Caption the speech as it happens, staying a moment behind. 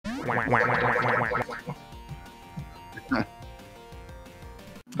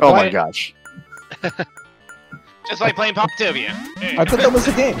Oh my gosh. Just like playing Poptopia. I thought that was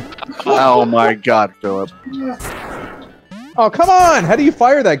a game. Oh my god, Philip. Oh, come on! How do you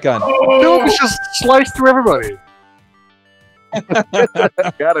fire that gun? Philip is just sliced through everybody.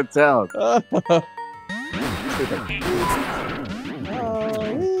 Out of town. Where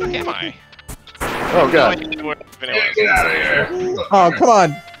am I? Oh god. Get out of here. Oh, come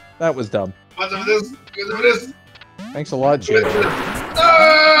on! That was dumb. What's up with this? What's up with this? Thanks a lot, Jay.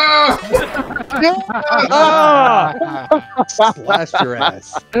 Ah! Slash your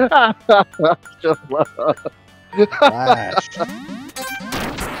ass. Slash.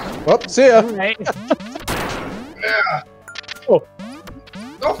 Whoop, see ya. Right. Yeah. Oh.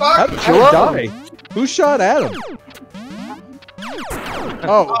 Oh How fuck! did he die? Who shot at him?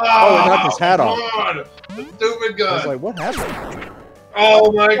 Oh, it knocked his hat off. Come on. The stupid I was gun. like, what happened?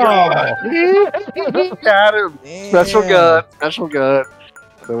 Oh my god. Got him. Damn. Special gun. Special gun.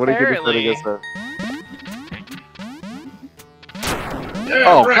 So what do you get to Apparently. against that? Yeah,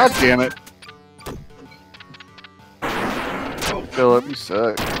 Oh, right. god damn it. Philip, you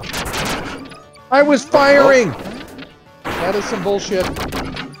suck. I was firing! That is some bullshit.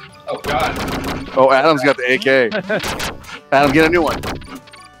 Oh god. Oh, Adam's got the AK. Adam, get a new one.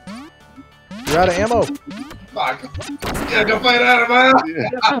 You're out of ammo. Fuck. Yeah, go fight out of my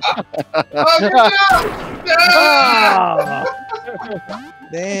Oh, good job! Yeah!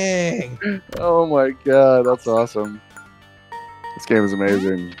 Dang. Oh my god, that's awesome. This game is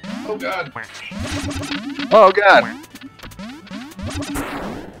amazing. Oh god. Oh god.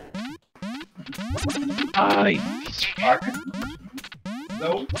 Fuck.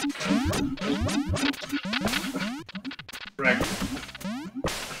 Nope. Correct.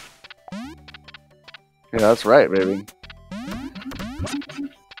 Yeah, that's right, baby.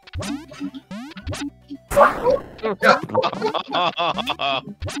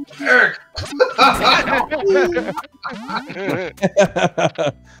 Eric!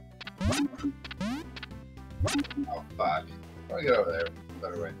 Oh fuck. How do I get over there?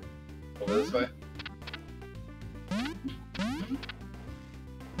 Better way. Over this way?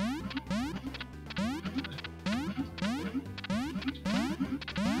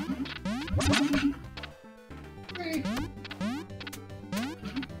 Hey.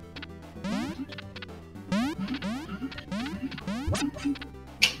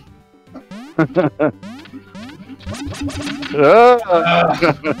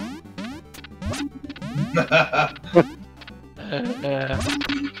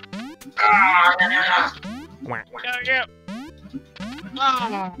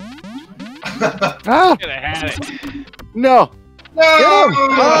 Ah, Could have had it. no. No! Get him!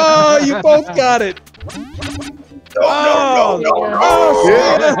 Oh, you both got it! No, no, no, no, Oh,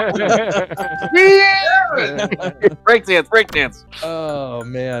 no! Break dance, break dance. Oh,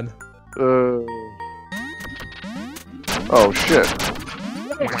 man. Oh shit.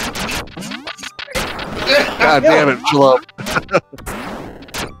 God damn it, Philip.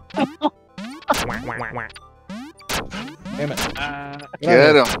 Damn it.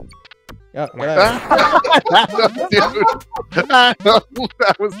 Get him. Yeah, get out of here. Dude,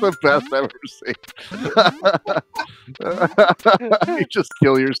 that was the best I've ever seen. You just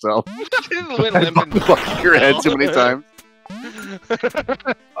kill yourself. Fuck your head too many times.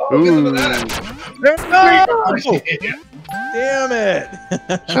 Oh, get the banana. No! Yeah. Damn it!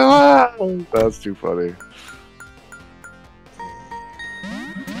 That's too funny.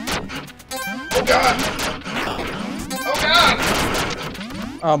 Oh god! Oh god!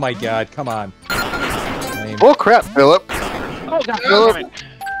 Oh my god, come on. Lame. Oh crap, Philip. Oh, God, Philip.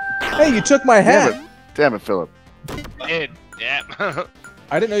 Hey, you took my Damn hat! it. Damn it, Philip. Did. Yeah.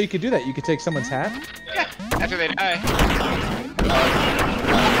 I didn't know you could do that. You could take someone's hat? After they die.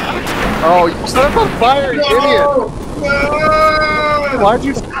 Oh, you set us on fire, you idiot! No! Why'd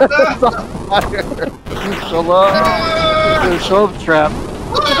you set us on fire? Show the trap.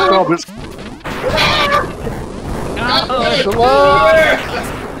 Show this.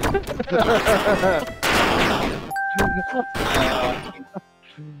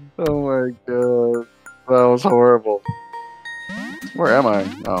 Oh my god. That was horrible. Where am I?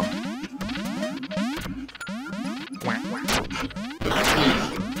 Oh.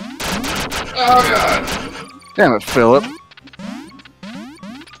 Oh god! Damn it, Philip.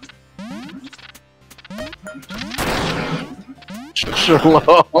 Shalom.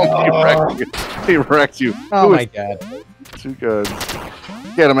 He wrecked you. Oh Who my is god. too good.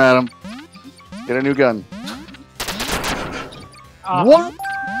 Get him, Adam. Get a new gun. What?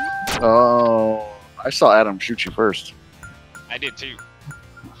 Oh, I saw Adam shoot you first. I did too.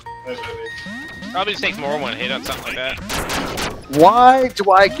 Probably just takes more than one hit on something like that. Why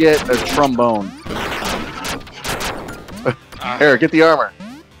do I get a trombone? Eric, get the armor.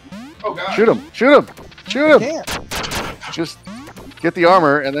 Oh god. Shoot him! Shoot him! Shoot him! Can't. Just get the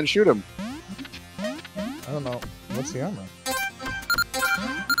armor and then shoot him. I don't know. What's the armor?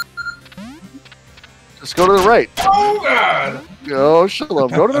 Just go to the right. Oh god. Go, Shalom.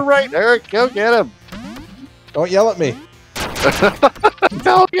 Go to the right, Eric. Go get him. Don't yell at me.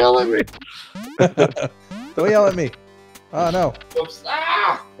 Don't yell at me. Don't yell at me. Oh no. Oops.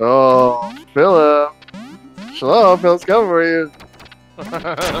 Ah! Oh, Philip. Shalom, Philip's coming for you.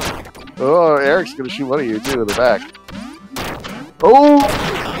 Oh, Eric's gonna shoot one of you too in the back. Oh!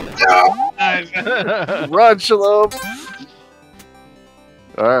 Run, Shalom.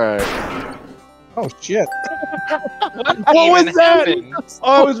 All right. Oh shit. What was even that? happened?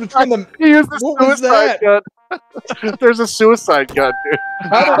 Oh, it was between them. He used the What was suicide gun. There's a suicide gun, dude.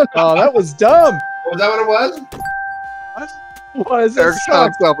 Oh, that was dumb. Was that what it was? What is Eric this? shot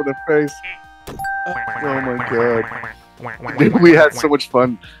himself in the face. Oh my god. Dude, we had so much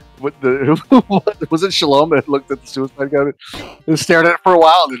fun with the. Was it Shalom that looked at the suicide gun and stared at it for a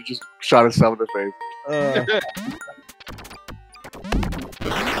while and then just shot himself in the face?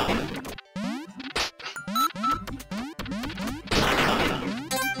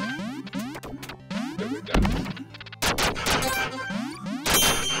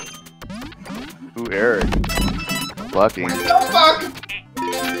 Ooh, Eric. Lucky. What the fuck?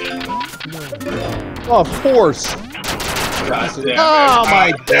 Oh, of course. God damn it. Oh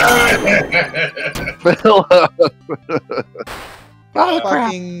my god. Philip.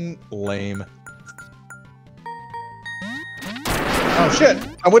 Fucking lame. Oh shit.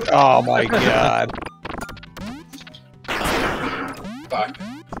 I went. Oh my god. Fuck.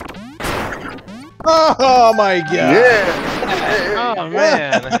 Oh my god. Yeah. Oh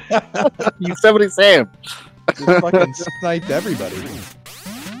man. Yosemite Sam. Just fucking sniped everybody.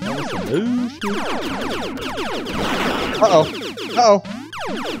 Uh-oh. Uh-oh.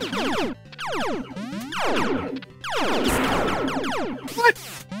 What?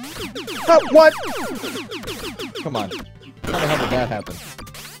 What? Come on. How the hell did that happen?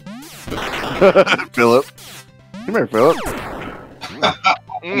 Philip. Come here, Philip.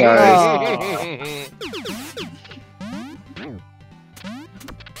 Nice.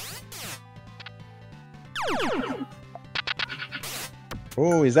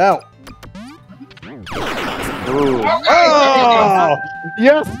 Oh, he's out. Ooh. Oh!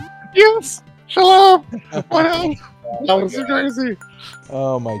 Yes! Yes! Shalom! What else? That was so crazy.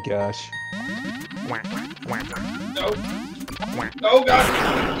 Oh my gosh. No. Oh god.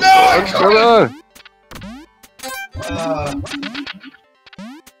 No! I caught Shalom!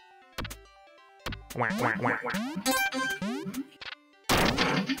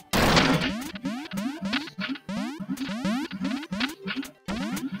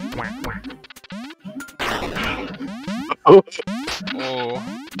 Oh.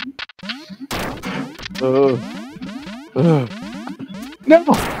 Oh. No!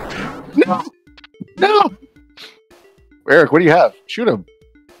 No! No! Eric, what do you have? Shoot him.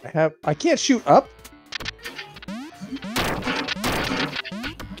 I can't shoot up.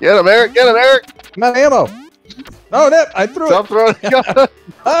 Get him, Eric! Get him, Eric! I'm out of ammo. Oh, Nip, I threw Stop it. throwing it. Oh,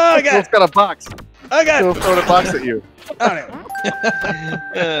 I got Phil's it. got a box. I got Phil's it. throwing a box at you. Uh,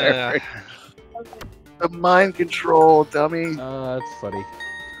 The mind control, dummy. That's funny.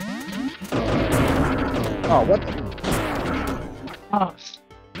 Oh, what the? Oh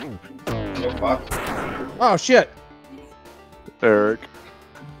fuck. Oh, shit. Eric.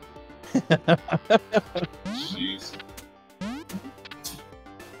 Jeez.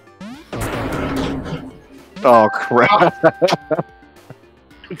 Oh, crap.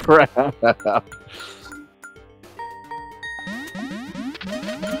 Crap.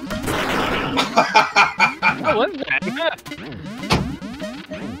 what was that?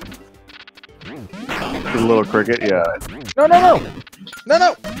 The little cricket, yeah. No, no, no. No,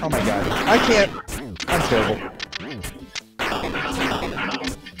 no. Oh, my God. I can't. I'm terrible.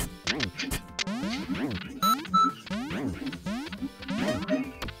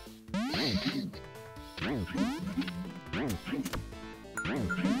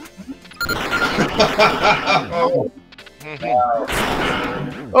 Oh!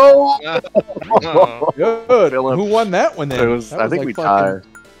 Oh. Good. Philip. Who won that one then? It was, That I think like we fucking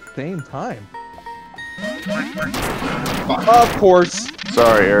tied. Same time. Of course.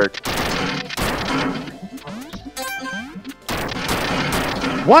 Sorry, Eric.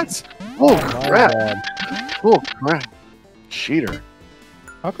 What? Oh, My crap. bad. Oh, crap. Cheater.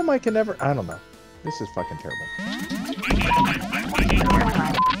 How come I can never? I don't know. This is fucking terrible.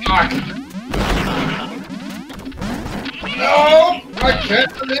 Fuck. No! I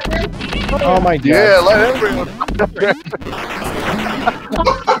can't believe it. Oh my god. Yeah, let everyone.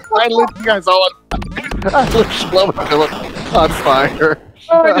 I lit you guys all on fire. I lit Shlomo and Philip on fire.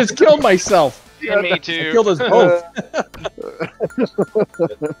 Oh, I just killed myself. And me I too. killed us both.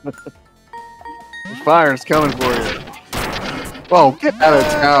 The fire's coming for you. Whoa, get out of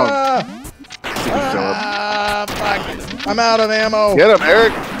town. Fuck. I'm out of ammo. Get him,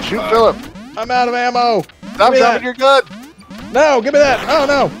 Eric. Shoot Philip. I'm out of ammo. Stop Give me dropping your gun. No, give me that. Oh,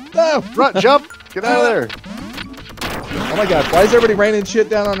 no. No. Run, jump. Get out of there. Oh my god. Why is everybody raining shit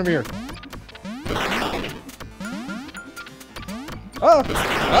down on me here? Oh.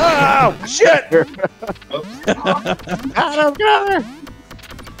 Oh, shit. Adam, get her.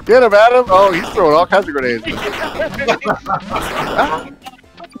 Get him, Adam. Oh, he's throwing all kinds of grenades.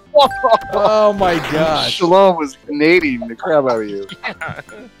 Oh my gosh. Shalom was nading the crap out of you.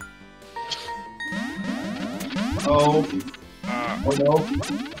 Oh. Oh no.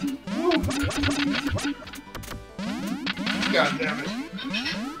 God damn it.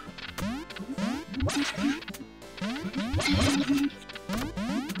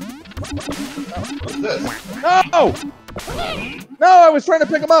 What's this? No! No, I was trying to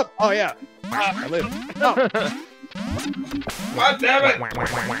pick him up. Oh, yeah. I live. No. God damn it.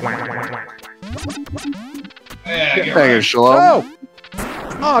 Yeah, get Thank you, right. Shalom. No!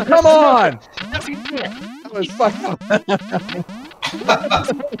 Oh, come on! That was fucked up.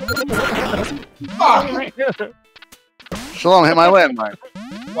 Fuck. Shalom hit my landmine.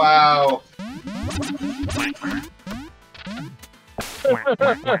 Wow.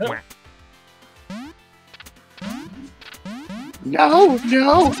 No,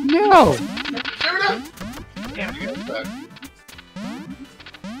 no, no.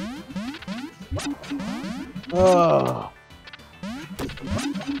 Oh.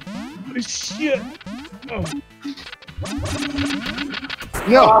 Shit. Oh.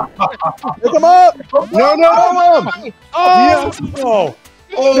 No. Pick him up! No, no, no. Oh!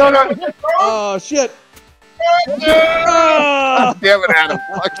 Oh, No, no. oh shit. God damn it, Adam.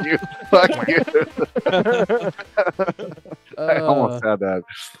 Fuck you. Fuck you. I almost had that.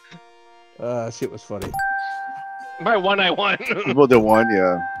 Shit was funny. By one, I won. Well, the one,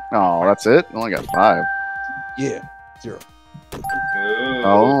 yeah. Oh, that's it? I only got 5. Yeah. 0.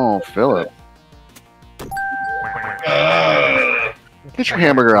 Oh, Philip. Get your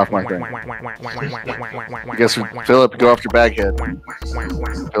hamburger off my thing. I guess Philip, go off your baghead.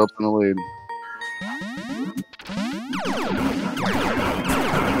 Philip's in the lead.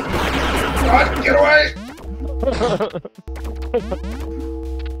 God, get away!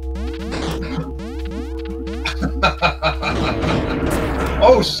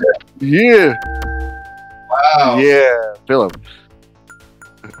 Oh shit! Yeah. Wow. Yeah. Philip.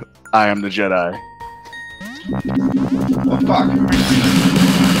 I am the Jedi. Oh fuck!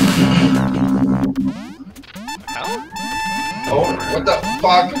 Oh, what the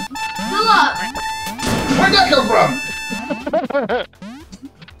fuck? Philip! Where'd that come from?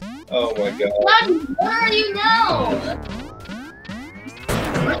 Oh my god. Where are you now?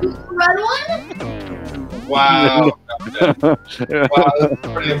 Red one? Wow. Wow, that's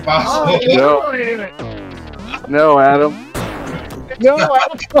pretty impossible. No. No, Adam. No,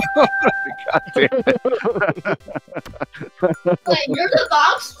 Adam. God damn it. Wait, you're the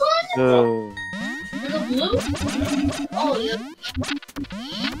box one? Oh. You're the blue? Oh, yeah.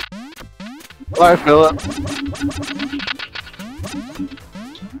 Bye, Philip.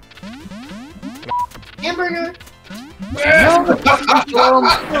 Hamburger. God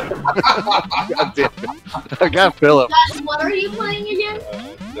damn it. I got Philip. Guys, what are you playing again?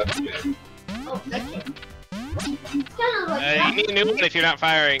 Oh, that game. It's kind of like You need a new one if you're not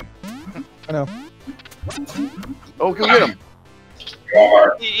firing. I know. Oh, go get him.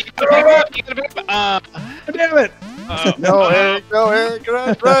 You gotta pick him up. Damn it! No, Eric. No, Eric.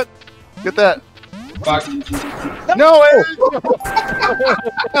 Run, run. Get that. Fuck. No, Eric.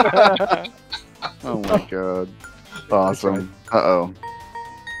 Oh, my God. Awesome. Uh-oh.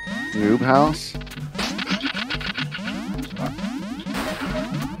 Noob house?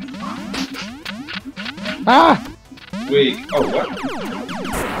 Ah! Weak. Oh, what?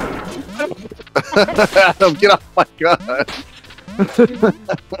 Adam, get off my gun.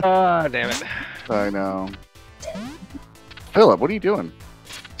 Oh, damn it. I know. Philip, what are you doing?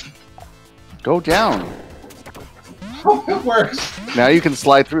 Go down. Oh, it works. Now you can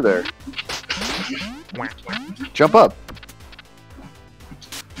slide through there. Jump up.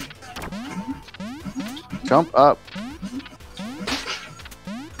 Jump up.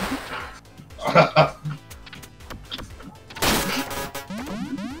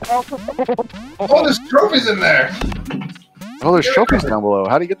 Oh, there's trophies in there. Oh, there's trophies down below.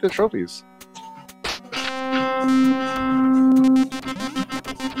 How do you get the trophies?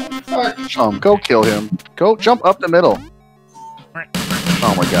 Fuck. Go kill him. Go jump up the middle.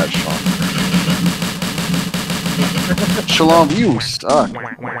 Oh my god, Shalom. Shalom, you stuck.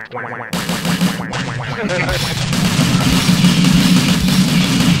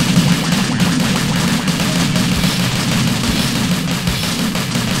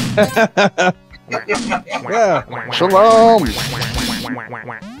 Yeah. Shalom.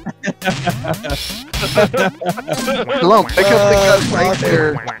 Shalom, pick up the gun right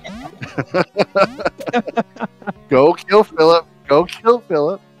there. Go kill Philip. Go kill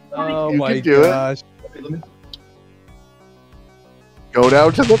Philip. Oh You my can do it. gosh. Go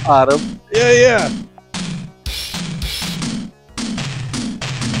down to the bottom. Yeah, yeah.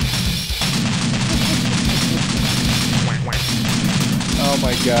 Oh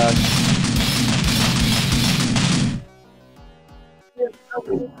my gosh.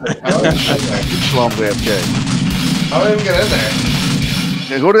 Shalom's AFK. How do I even get in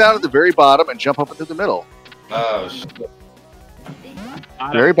there? Now go down to the very bottom and jump up into the middle. Oh, shit.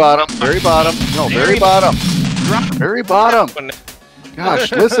 Very bottom. Very bottom. No, very bottom. Very bottom.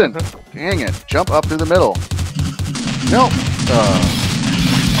 Gosh, listen. Dang it. Jump up through the middle. No.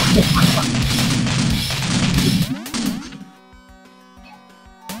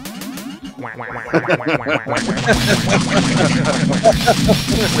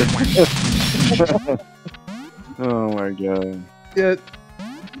 Oh my god. Yeah.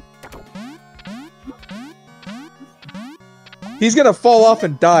 He's gonna fall off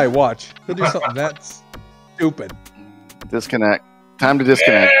and die, watch. He'll do something that's stupid. Disconnect. Time to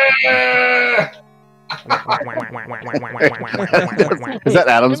disconnect. Yeah. Is that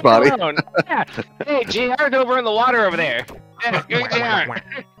Adam's body? Yeah. Hey, JR's over in the water over there. Yeah, go JR.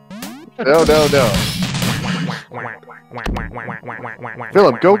 No, no, no.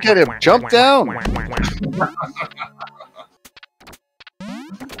 Philip, go get him. Jump down.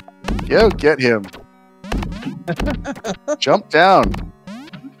 Go get him. Jump down.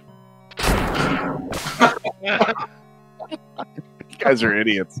 You guys are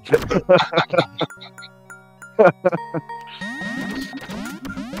idiots.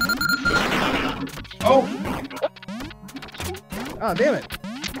 Oh, Oh, damn it.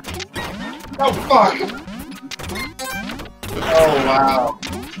 oh, fuck. Oh, wow.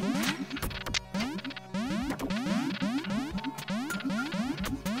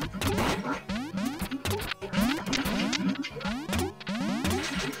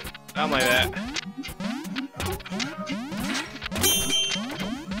 Something like that.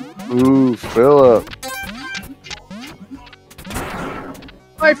 Ooh, Philip.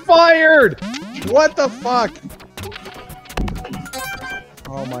 I fired! What the fuck?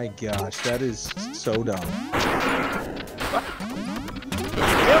 Oh my gosh, that is so dumb.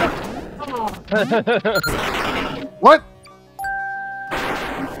 What?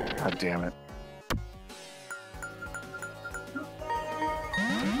 God damn it.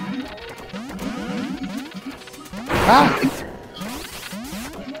 Ah!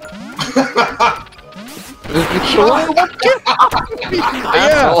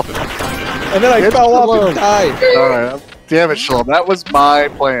 Yeah! And then I It's fell off Shalom. and died. Alright, damn it, Shalom. That was my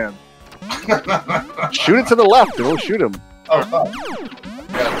plan. Shoot it to the left, and we'll shoot him. Oh, fuck.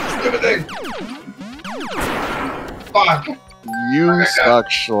 Yeah, stupid thing. Fuck. You suck,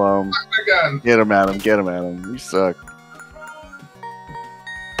 Shalom. Again. Get him, Adam. Get him, Adam. You suck.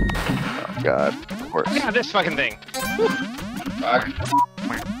 Oh, God. Of course. Look at this fucking thing. Fuck.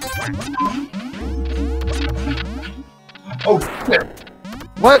 Oh, shit.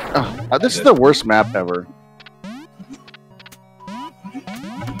 What? Oh, this is the worst map ever.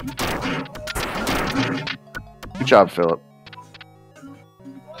 Good job, Philip.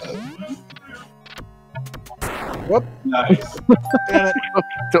 Whoop. Nice. Damn it.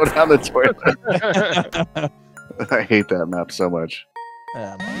 Go down the toilet. I hate that map so much.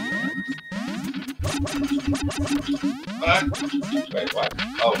 Oh, What? Wait, what?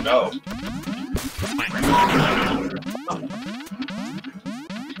 Oh, no.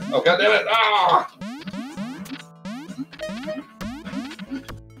 Oh, God damn it. Ah!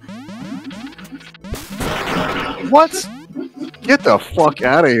 What? Get the fuck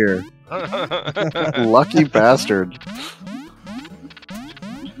out of here. Lucky bastard.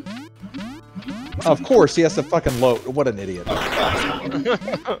 of course, he has to fucking load. What an idiot.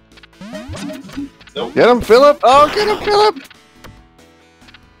 Nope. Get him, Philip! Oh, get him, Philip!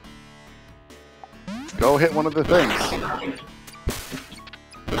 Go hit one of the things.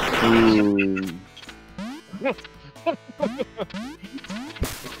 Ooh.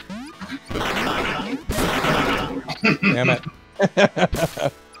 Damn it.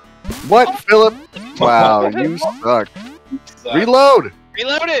 What, Philip? Wow, you suck. Reload!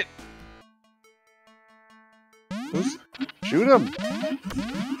 Reload it! Shoot him!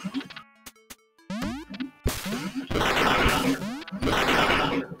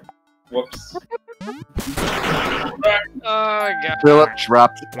 Whoops. Oh god. Philip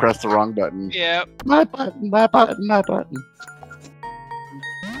dropped, pressed the wrong button. Yep. My button, my button, my button.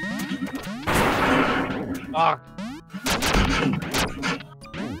 Oh.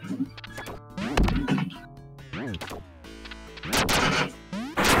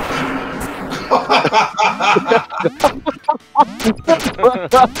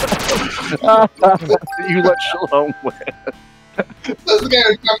 You let Shalom win. This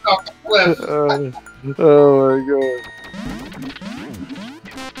guy jumped off the cliff. Oh my god.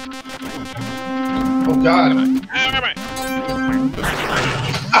 Oh god.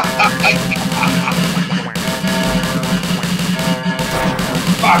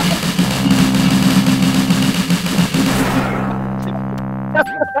 Fuck.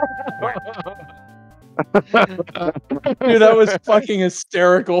 Dude, that was fucking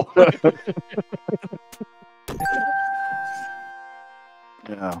hysterical.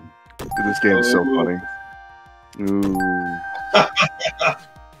 Yeah. Dude, this game is so funny. Ooh.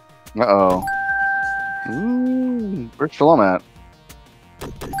 Uh-oh. Ooh. Where's Shalom at?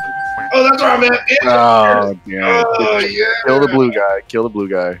 Oh, that's where I'm at. Yeah. Oh, damn. Oh, yeah. Kill the blue guy. Kill the blue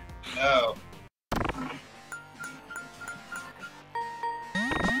guy. Oh.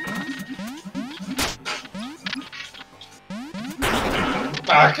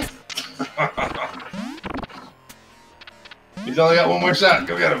 Fuck. He's only got one more shot.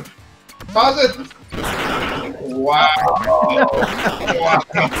 Go get him. Pause it. Wow. Wow.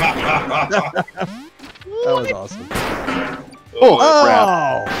 That was awesome. Oh, crap.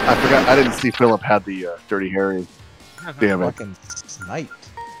 Oh! I forgot. I didn't see Philip had the Dirty Harry. Damn it. Fucking sniped.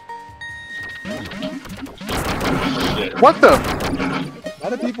 What the? Why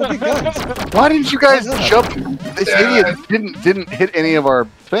do people get guns? Why didn't you guys I know. jump? This idiot didn't hit any of our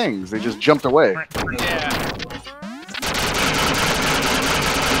things. They just jumped away. Yeah.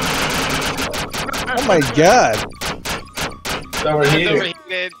 Oh my god. It's overheating.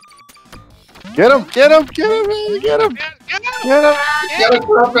 Overheated. Get him! Get him! Get him! Get him! Go! Get him! Get him,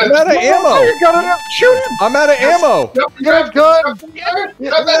 I'm out of ammo! You got him! Shoot him! I'm out of ammo! Get him! Gun!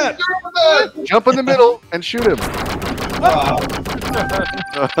 that. Jump in the middle and shoot him! Oh,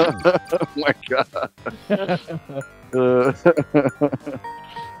 Oh my god!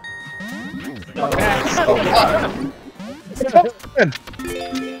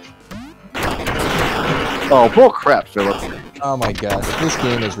 Oh, bull crap, Philip! Oh my god, this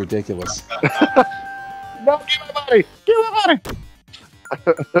game is ridiculous. No, give my money! Give my money!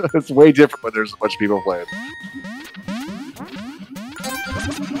 It's way different when there's a bunch of people playing.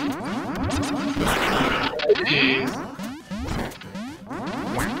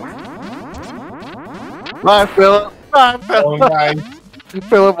 Bye, Philip. Bye, Philip. oh nice.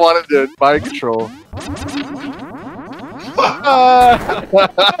 Philip wanted to mind control.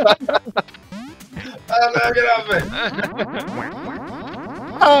 Oh, no, get off me.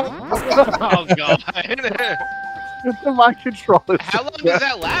 Oh god. The mind control is How long does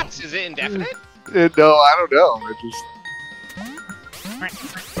that last? Is it indefinite? No, I don't know. It just.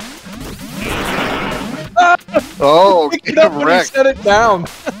 Oh, Picked get it up when he wrecked. set it down.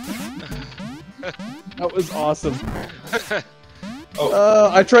 That was awesome.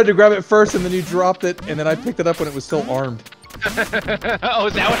 I tried to grab it first, and then you dropped it, and then I picked it up when it was still armed. Oh,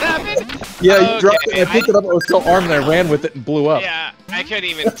 is that what happened? Yeah, you Okay, dropped it, and I picked it up, it was still armed, and I ran with it and blew up. Yeah, I couldn't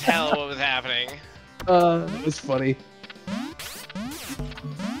even tell what was happening. It was funny.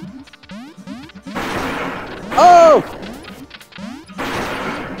 Oh!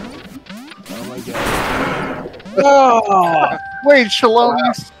 Oh my god. Oh! Wait, Shalom,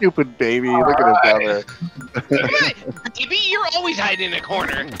 you stupid baby. Look at him down there. DB, you're always hiding in a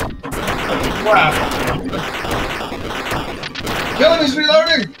corner. Wow. Kill him, he's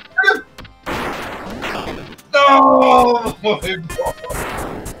reloading! Get him! No!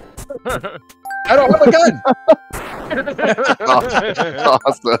 I don't have a gun!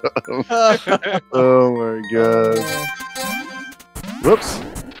 Awesome. Oh my god. Whoops.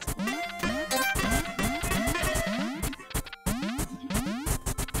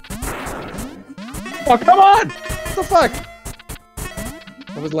 Oh, come on! What the fuck?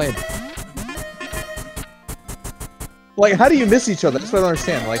 That was lame. Like, how do you miss each other? That's what I don't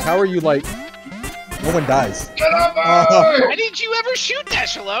understand. Like, how are you, like... No one dies. Get off me! Why did you ever shoot that,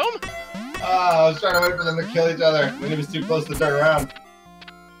 Shalom? I was trying to wait for them to kill each other when he was too close to turn around.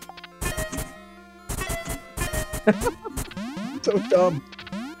 So dumb.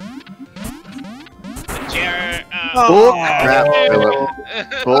 Chair. Oh, crap, Philip.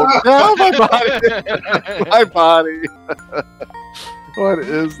 Oh, no, my body. My body. What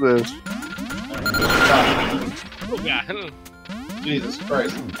is this? Oh, God. Jesus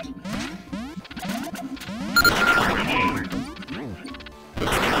Christ.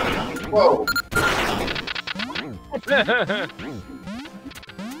 Whoa.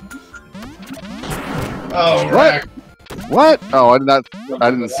 Oh, What? right. What? Oh, I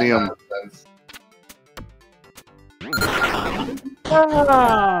didn't see him.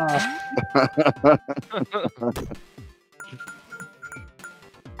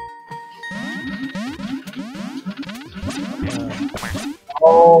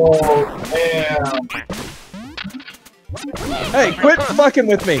 Oh, damn. Hey, quit fucking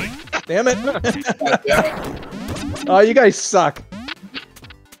with me. Damn it. God damn it. Oh, you guys suck.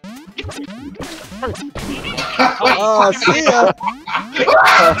 Oh, see ya.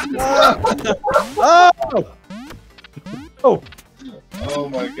 Oh. Oh. Oh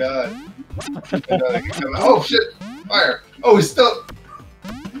my god. Oh shit! Fire! Oh, he's still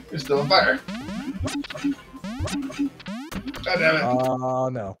on fire. God damn it. Oh,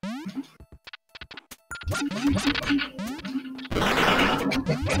 no.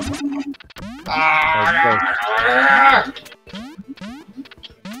 Ah!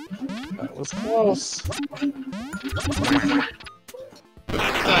 That was close. Still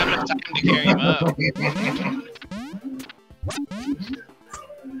have enough time to carry him up.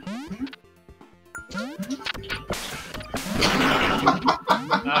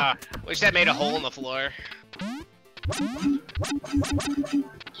 Wish that made a hole in the floor.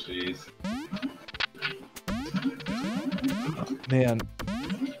 Jeez. Man.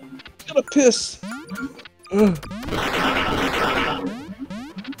 Gonna piss. Ugh.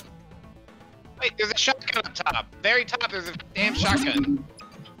 Wait, there's a shotgun up top. Very top, there's a damn shotgun.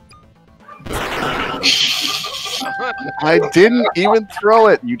 I didn't even throw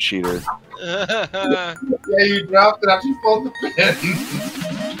it, you cheater. Yeah, you dropped it after you pulled the pin.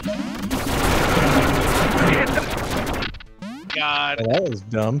 God. Oh, that was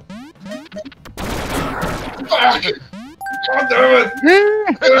dumb. Fuck! God damn it!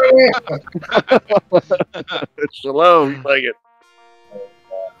 It's alone, like it.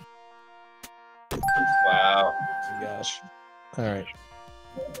 Wow. Oh, gosh. Alright.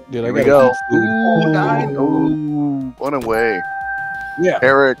 Dude, Here I we gotta go. eat food. Ooh, 9. Ooh, one away. Yeah.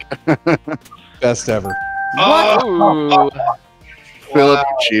 Eric. Best ever. Ooh. Philip,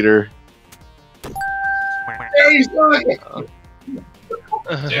 you cheater. Yeah, you suck!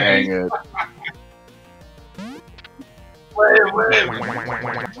 Dang it.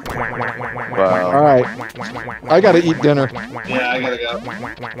 Wow. Alright. I gotta eat dinner. Yeah, I gotta go.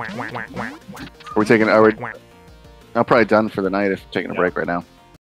 We're taking. I'm probably done for the night if taking a break right now.